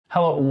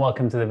Hello and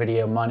welcome to the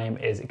video. My name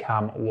is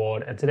Cam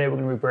Ward and today we're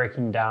going to be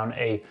breaking down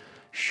a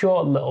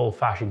short little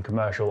fashion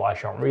commercial I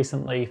shot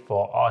recently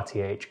for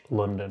RTH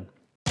London.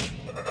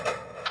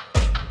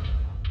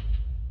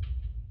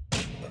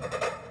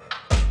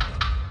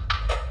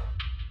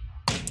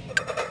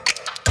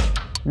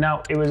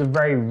 Now, it was a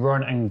very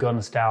run and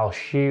gun style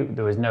shoot.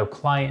 There was no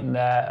client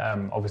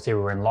there. Obviously, we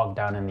were in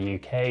lockdown in the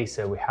UK,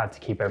 so we had to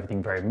keep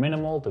everything very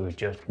minimal. There was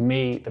just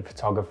me, the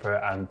photographer,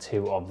 and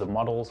two of the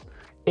models.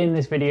 In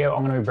this video,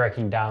 I'm going to be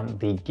breaking down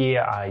the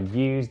gear I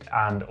used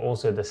and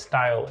also the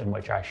style in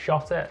which I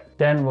shot it.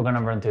 Then we're going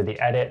to run through the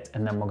edit,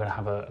 and then we're going to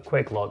have a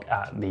quick look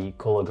at the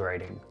color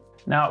grading.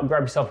 Now,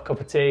 grab yourself a cup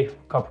of tea,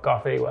 cup of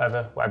coffee,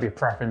 whatever your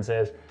preference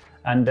is.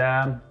 And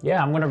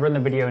yeah, I'm going to run the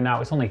video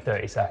now. It's only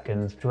 30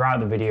 seconds. Throughout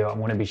the video, I'm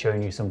going to be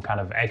showing you some kind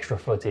of extra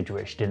footage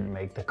which didn't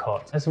make the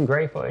cut. There's some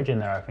great footage in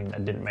there, I think,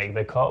 that didn't make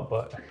the cut,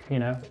 but you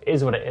know, it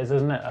is what it is,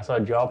 isn't it? That's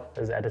our job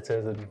as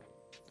editors and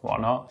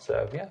whatnot,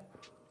 so yeah.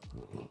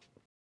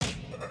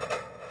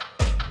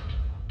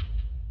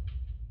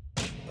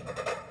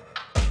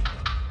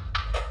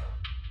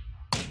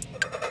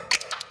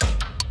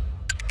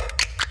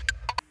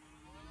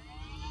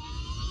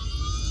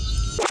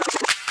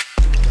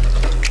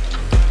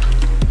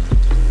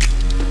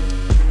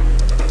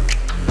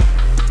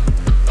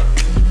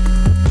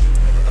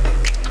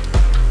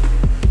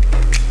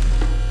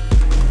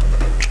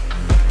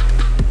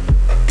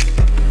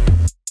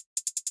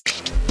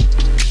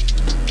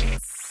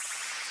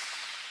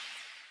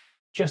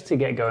 Just to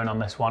get going on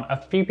this one,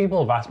 a few people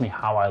have asked me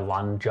how I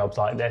land jobs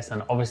like this,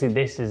 and obviously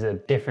this is a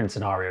different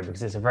scenario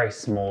because it's a very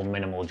small,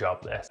 minimal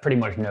job this, pretty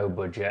much no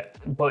budget.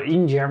 But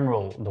in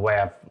general, the way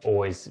I've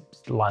always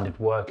landed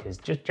work is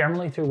just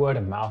generally through word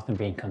of mouth and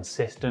being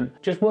consistent,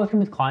 just working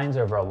with clients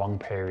over a long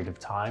period of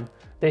time.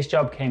 This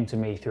job came to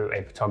me through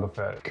a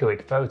photographer,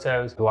 Quick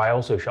Photos, who I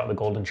also shot the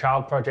Golden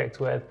Child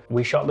project with.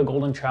 We shot the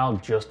Golden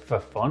Child just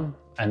for fun,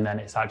 and then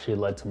it's actually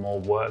led to more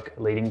work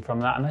leading from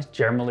that, and that's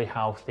generally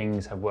how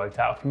things have worked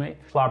out for me.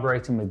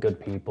 Collaborating with good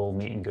people,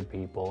 meeting good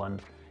people,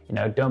 and you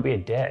know, don't be a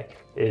dick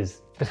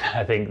is,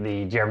 I think,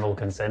 the general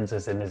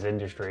consensus in this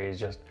industry is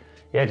just,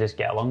 yeah, just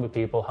get along with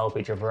people, help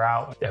each other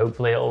out.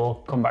 Hopefully it'll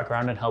come back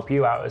around and help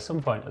you out at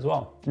some point as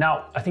well.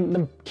 Now, I think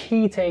the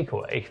key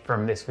takeaway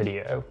from this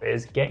video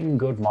is getting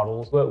good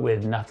models. Work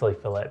with Natalie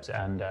Phillips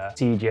and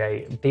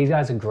CJ. These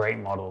guys are great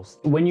models.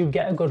 When you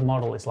get a good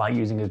model, it's like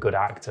using a good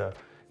actor.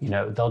 You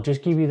know, they'll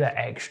just give you that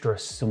extra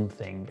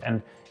something.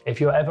 And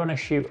if you're ever on a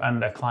shoot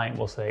and a client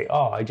will say,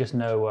 oh, I just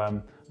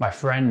know my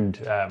friend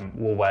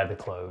will wear the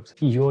clothes,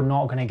 you're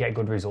not gonna get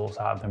good results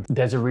out of them.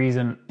 There's a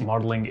reason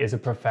modeling is a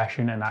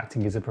profession and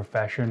acting is a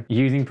profession.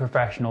 Using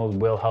professionals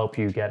will help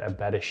you get a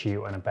better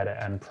shoot and a better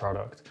end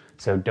product.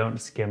 So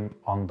don't skim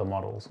on the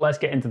models. Let's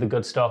get into the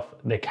good stuff,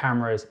 the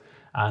cameras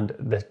and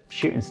the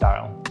shooting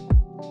style.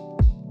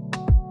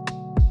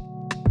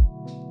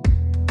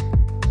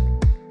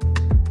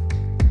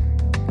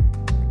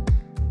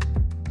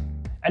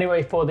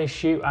 Anyway, for this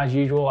shoot, as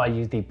usual, I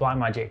used the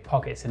Blackmagic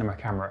Pocket Cinema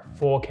Camera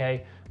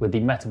 4K with the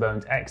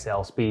Metabones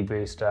XL Speed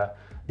Booster,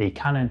 the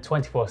Canon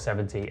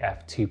 2470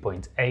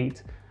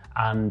 f2.8,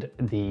 and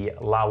the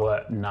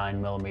Laowa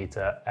 9mm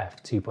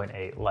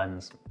f2.8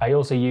 lens. I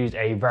also used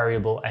a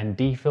variable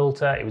ND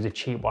filter. It was a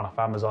cheap one off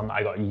Amazon that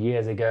I got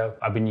years ago.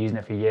 I've been using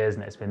it for years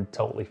and it's been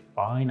totally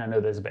fine. I know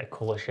there's a bit of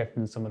color shift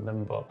in some of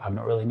them, but I've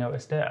not really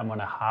noticed it. And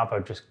when I have,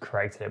 I've just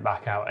corrected it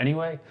back out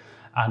anyway.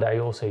 And I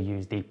also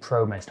use the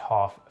Pro Mist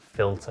half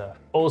filter.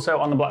 Also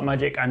on the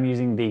Blackmagic, I'm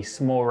using the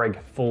Small Rig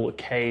Full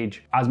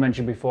Cage. As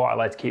mentioned before, I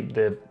like to keep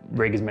the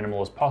rig as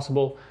minimal as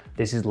possible.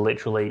 This is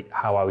literally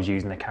how I was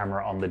using the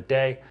camera on the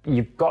day.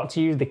 You've got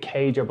to use the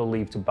cage, I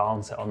believe, to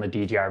balance it on the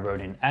DJI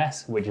Ronin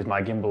S, which is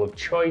my gimbal of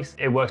choice.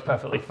 It works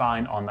perfectly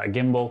fine on that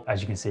gimbal,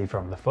 as you can see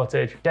from the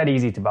footage. Dead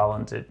easy to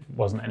balance, it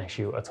wasn't an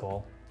issue at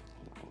all.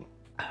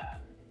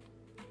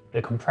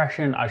 The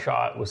compression I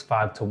shot at was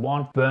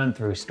 5:1. Burned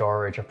through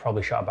storage, I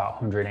probably shot about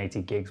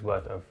 180 gigs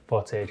worth of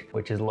footage,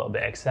 which is a little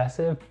bit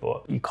excessive,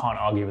 but you can't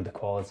argue with the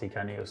quality,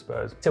 can you, I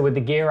suppose? So with the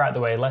gear out of the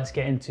way, let's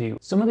get into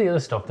some of the other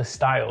stuff, the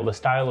style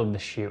of the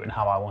shoot and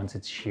how I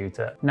wanted to shoot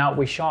it. Now,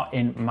 we shot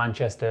in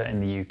Manchester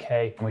in the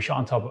UK, and we shot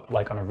on top,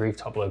 like on a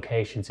rooftop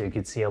location, so you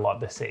could see a lot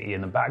of the city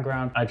in the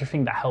background. I just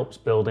think that helps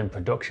build in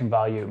production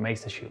value. It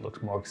makes the shoot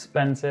look more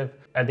expensive.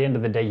 At the end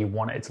of the day, you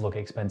want it to look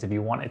expensive.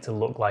 You want it to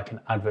look like an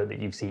advert that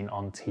you've seen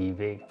on TV.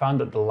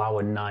 Found that the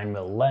Laowa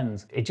 9mm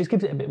lens, it just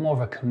gives it a bit more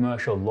of a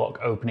commercial look,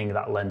 opening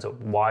that lens up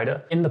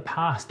wider. In the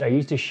past, I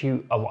used to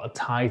shoot a lot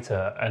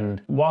tighter,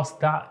 and whilst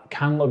that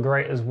can look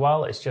great as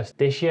well, it's just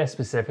this year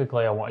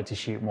specifically, I wanted to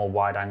shoot more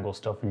wide angle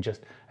stuff and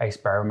just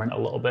experiment a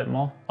little bit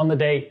more. On the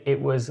day,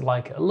 it was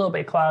like a little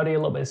bit cloudy, a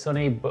little bit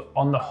sunny, but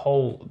on the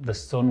whole, the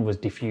sun was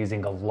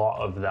diffusing a lot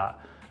of that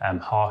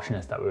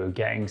harshness that we were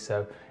getting,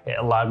 so it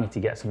allowed me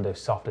to get some of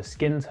those softer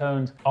skin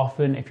tones.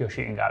 Often if you're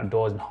shooting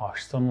outdoors in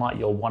harsh sunlight,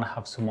 you'll want to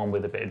have someone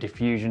with a bit of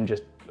diffusion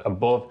just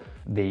above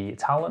the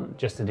talent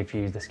just to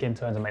diffuse the skin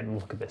tones and make them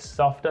look a bit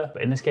softer.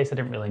 But in this case, I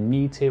didn't really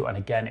need to. And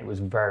again, it was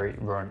very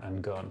run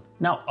and gun.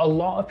 Now, a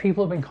lot of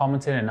people have been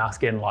commenting and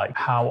asking like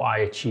how I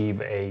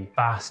achieve a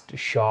fast,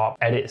 sharp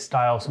edit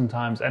style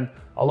sometimes. And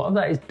a lot of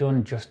that is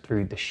done just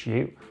through the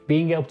shoot.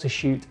 Being able to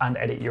shoot and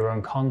edit your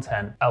own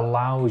content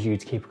allows you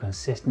to keep a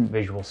consistent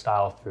visual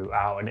style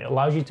throughout, and it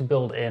allows you to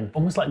build in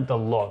almost like the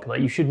look.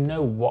 Like you should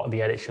know what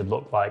the edit should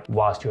look like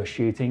whilst you're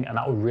shooting, and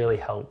that will really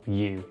help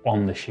you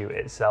on the shoot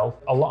itself.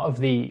 A lot of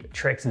the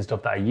tricks and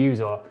stuff that I use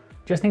are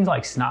just things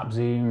like snap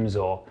zooms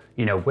or,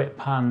 you know, whip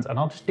pans, and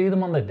I'll just do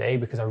them on the day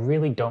because I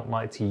really don't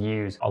like to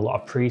use a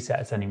lot of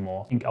presets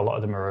anymore. I think a lot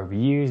of them are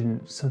overused,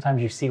 and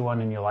sometimes you see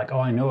one and you're like, oh,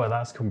 I know where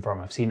that's come from.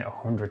 I've seen it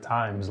 100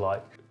 times.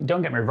 Like,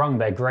 don't get me wrong,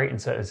 they're great in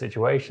certain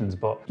situations,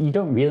 but you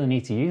don't really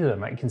need to use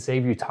them. It can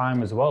save you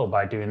time as well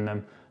by doing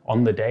them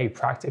on the day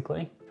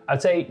practically.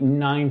 I'd say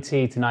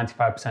 90 to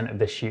 95% of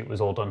this shoot was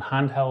all done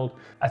handheld.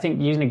 I think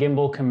using a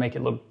gimbal can make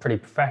it look pretty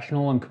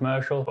professional and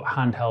commercial, but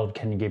handheld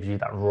can give you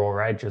that raw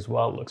edge as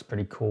well. It looks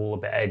pretty cool, a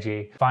bit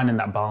edgy. Finding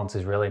that balance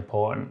is really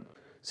important.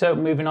 So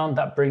moving on,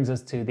 that brings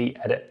us to the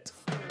edit.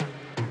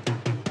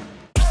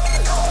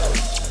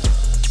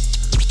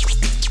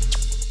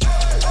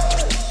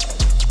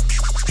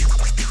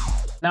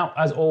 Now,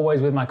 as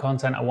always with my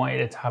content, I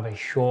wanted it to have a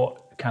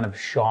short, kind of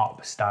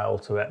sharp style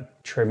to it,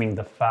 trimming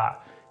the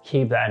fat,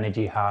 keep the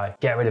energy high,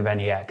 get rid of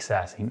any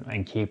excess,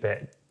 and keep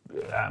it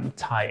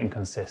tight and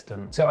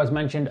consistent. So as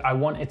mentioned, I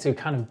wanted to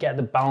kind of get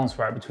the balance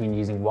right between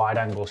using wide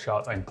angle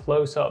shots and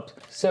close-ups.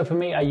 So for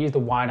me, I use the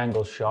wide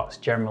angle shots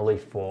generally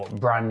for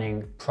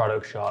branding,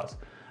 product shots,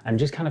 and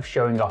just kind of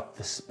showing off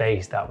the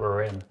space that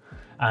we're in,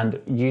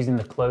 and using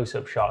the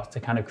close-up shots to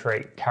kind of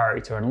create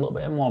character and a little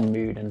bit more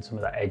mood and some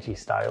of that edgy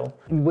style.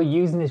 We're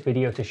using this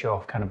video to show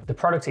off kind of the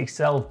product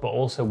itself, but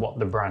also what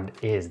the brand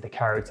is, the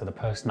character, the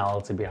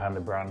personality behind the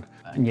brand.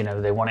 And you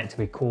know, they want it to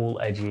be cool,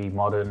 edgy,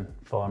 modern,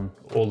 fun,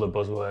 all the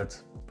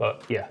buzzwords.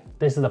 But yeah,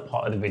 this is the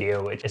part of the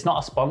video which it's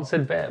not a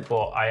sponsored bit,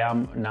 but I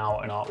am now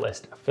an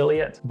Artlist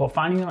affiliate. But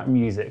finding the right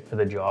music for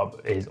the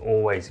job is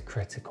always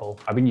critical.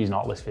 I've been using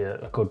Artlist for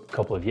a good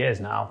couple of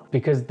years now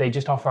because they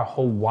just offer a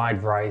whole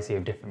wide variety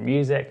of different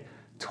music,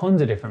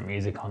 tons of different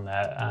music on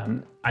there,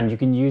 and you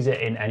can use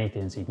it in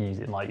anything. So you can use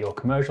it in like your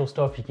commercial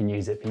stuff, you can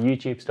use it for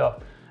YouTube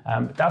stuff.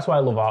 That's why I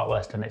love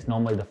Artlist, and it's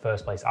normally the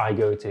first place I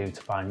go to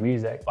find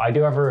music. But I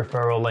do have a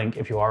referral link.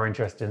 If you are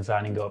interested in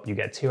signing up, you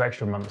get 2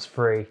 extra months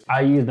free.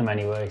 I use them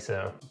anyway,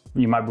 so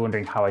you might be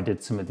wondering how I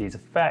did some of these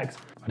effects.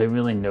 I didn't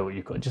really know what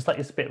you could, just like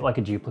it's a bit like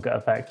a duplicate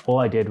effect. All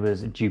I did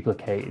was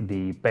duplicate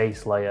the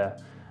base layer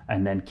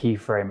and then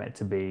keyframe it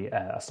to be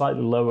a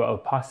slightly lower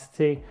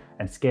opacity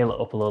and scale it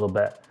up a little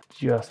bit.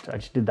 I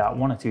just did that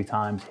 1 or 2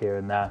 times here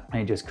and there,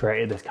 and it just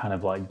created this kind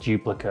of like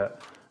duplicate,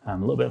 a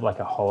little bit of like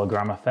a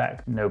hologram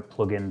effect. No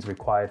plugins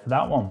required for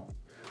that one.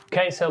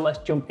 Okay, so let's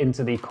jump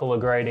into the color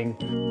grading.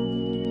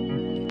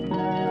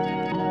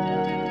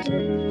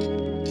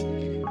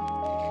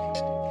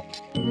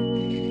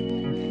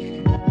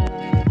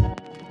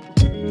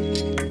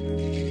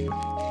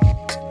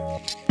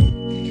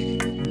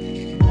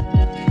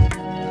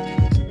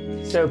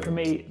 So for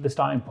me, the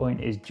starting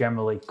point is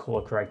generally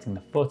color correcting the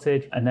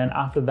footage. And then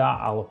after that,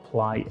 I'll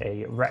apply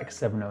a Rec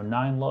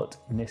 709 LUT.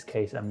 In this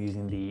case, I'm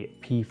using the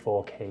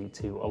P4K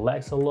to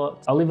Alexa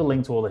LUT. I'll leave a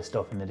link to all this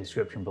stuff in the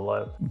description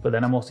below. But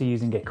then I'm also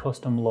using a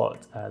custom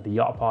LUT, the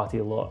Yacht Party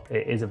LUT.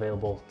 It is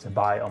available to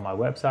buy on my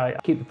website.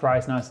 Keep the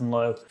price nice and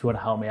low. If you want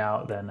to help me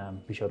out, then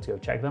be sure to go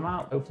check them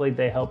out. Hopefully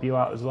they help you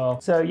out as well.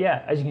 So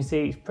yeah, as you can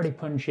see, it's pretty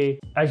punchy.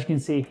 As you can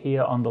see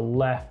here on the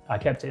left, I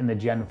kept it in the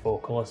Gen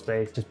 4 color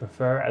space. Just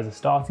prefer it as a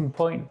starting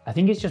point. I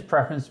think it's just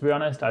preference, to be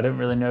honest. I don't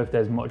really know if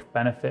there's much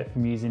benefit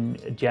from using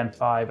Gen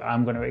 5.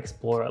 I'm going to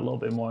explore it a little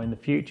bit more in the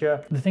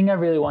future. The thing I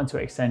really wanted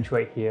to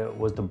accentuate here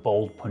was the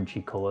bold,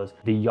 punchy colors.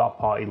 The Yacht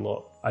Party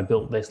LUT, I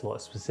built this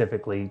LUT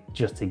specifically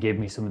just to give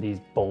me some of these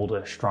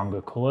bolder,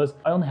 stronger colors.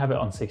 I only have it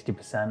on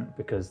 60%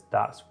 because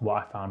that's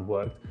what I found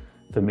worked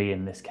for me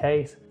in this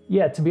case.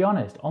 Yeah, to be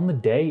honest, on the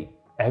day,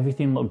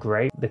 everything looked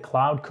great. The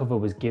cloud cover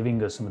was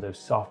giving us some of those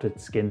softer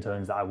skin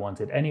tones that I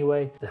wanted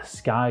anyway. The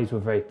skies were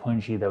very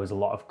punchy. There was a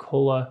lot of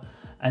color.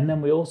 And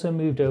then we also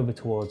moved over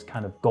towards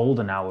kind of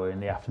golden hour in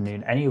the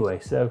afternoon anyway.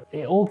 So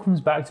it all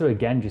comes back to,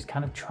 again, just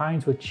kind of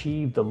trying to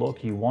achieve the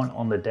look you want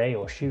on the day,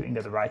 or shooting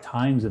at the right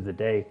times of the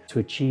day to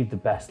achieve the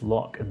best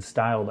look and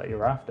style that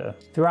you're after.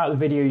 Throughout the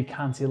video, you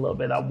can see a little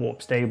bit of that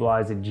warp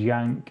stabilizer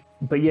jank.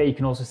 But yeah, you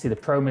can also see the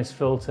Pro Mist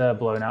filter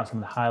blowing out some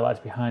of the highlights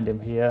behind him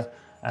here.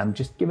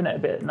 Just giving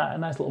it a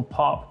nice little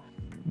pop.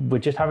 We're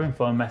just having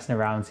fun, messing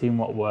around, seeing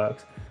what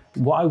works.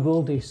 What I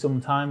will do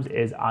sometimes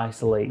is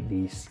isolate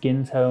the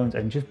skin tones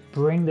and just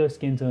bring those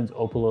skin tones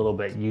up a little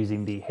bit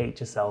using the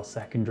HSL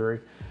secondary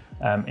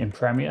in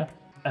Premiere.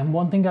 And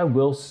one thing I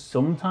will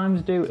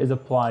sometimes do is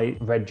apply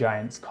Red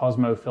Giant's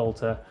Cosmo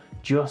filter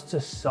just to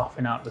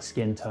soften out the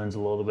skin tones a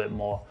little bit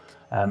more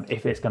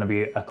if it's going to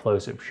be a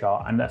close-up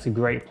shot. And that's a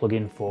great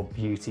plugin for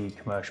beauty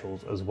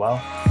commercials as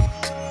well.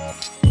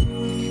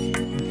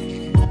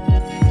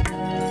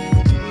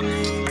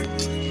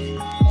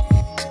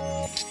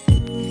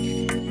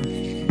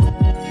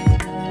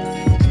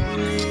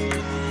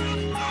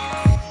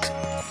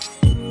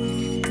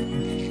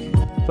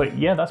 But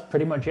yeah, that's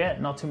pretty much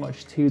it. Not too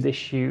much to this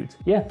shoot.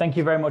 Yeah, thank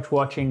you very much for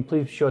watching.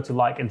 Please be sure to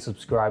like and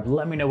subscribe.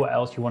 Let me know what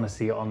else you want to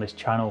see on this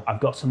channel. I've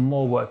got some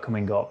more work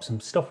coming up, some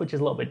stuff which is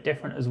a little bit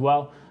different as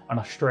well, an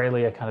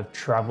Australia kind of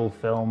travel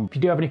film. If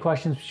you do have any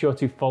questions, be sure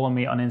to follow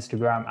me on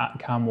Instagram at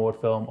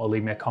CamWardFilm or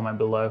leave me a comment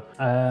below.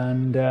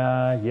 And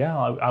yeah,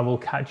 I will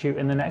catch you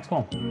in the next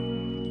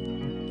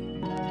one.